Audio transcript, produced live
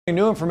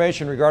New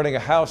information regarding a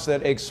house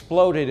that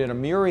exploded in a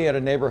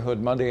Murrieta neighborhood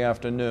Monday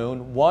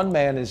afternoon. One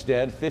man is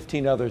dead,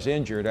 15 others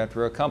injured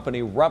after a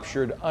company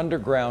ruptured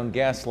underground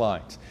gas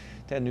lines.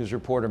 10 News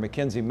reporter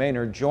Mackenzie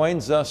Maynard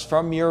joins us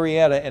from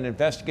Murrieta, and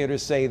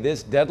investigators say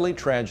this deadly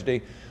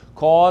tragedy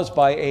caused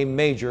by a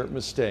major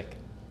mistake.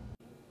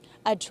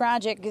 A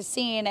tragic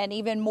scene, and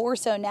even more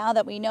so now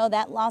that we know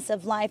that loss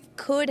of life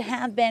could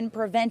have been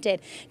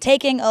prevented.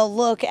 Taking a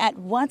look at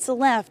what's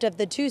left of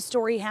the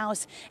two-story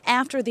house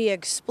after the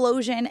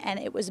explosion, and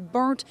it was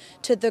burnt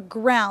to the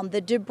ground. The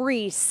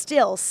debris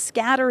still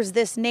scatters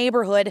this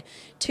neighborhood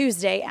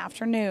Tuesday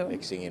afternoon.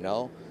 Next thing you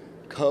know,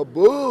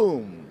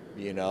 kaboom,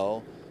 you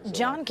know.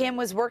 John Kim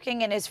was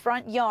working in his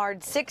front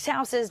yard 6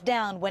 houses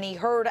down when he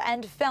heard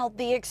and felt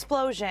the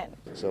explosion.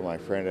 So my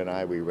friend and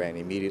I, we ran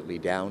immediately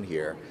down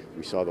here.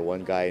 We saw the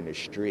one guy in the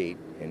street,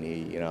 and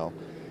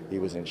he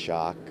was in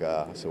shock.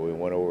 So we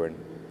went over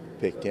and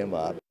picked him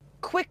up.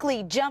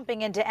 Quickly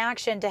jumping into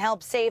action to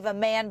help save a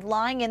man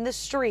lying in the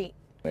street.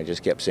 I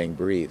just kept saying,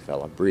 breathe,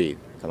 fella, breathe.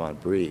 Come on,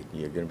 breathe.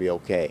 You're going to be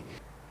okay.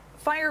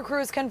 Fire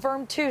crews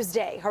confirmed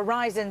Tuesday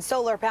Horizon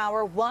Solar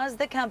Power was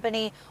the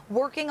company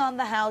working on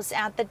the house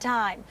at the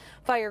time.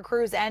 Fire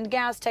crews and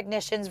gas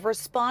technicians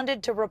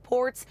responded to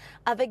reports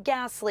of a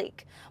gas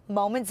leak.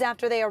 Moments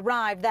after they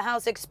arrived, the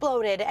house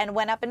exploded and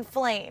went up in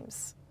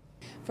flames.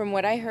 From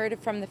what I heard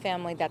from the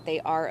family, that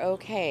they are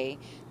okay.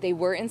 They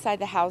were inside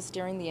the house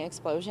during the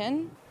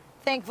explosion.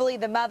 Thankfully,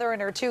 the mother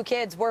and her 2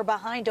 kids were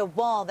behind a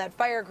wall that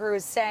fire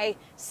crews say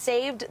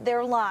saved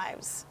their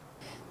lives.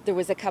 There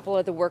was a couple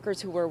of the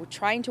workers who were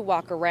trying to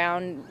walk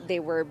around. They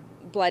were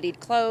bloodied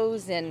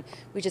clothes, and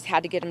we just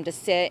had to get them to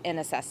sit and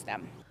assess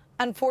them.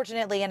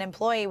 Unfortunately, an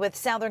employee with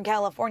Southern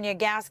California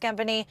Gas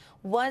Company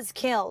was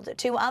killed.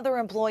 2 other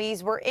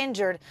employees were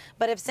injured,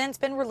 but have since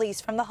been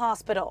released from the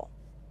hospital.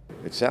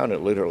 It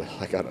sounded literally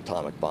like an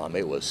atomic bomb.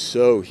 It was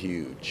so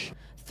huge.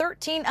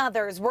 13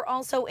 others were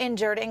also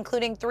injured,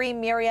 including 3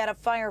 Murrieta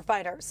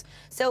firefighters.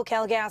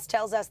 SoCal Gas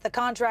tells us the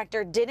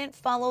contractor didn't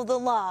follow the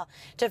law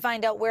to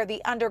find out where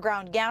the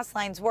underground gas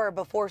lines were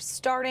before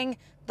starting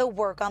the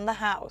work on the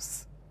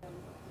house.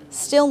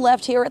 Still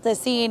left here at the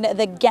scene,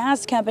 the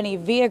gas company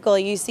vehicle.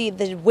 You see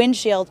the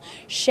windshield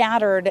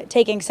shattered,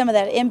 taking some of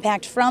that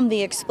impact from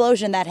the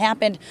explosion that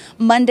happened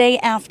Monday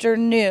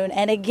afternoon.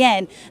 And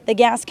again, the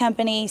gas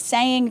company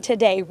saying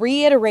today,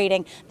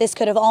 reiterating this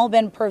could have all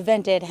been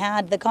prevented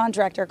had the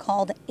contractor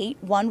called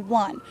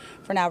 811.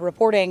 For now,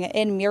 reporting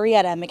in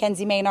Murrieta,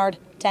 Mackenzie Maynard,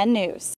 10 News.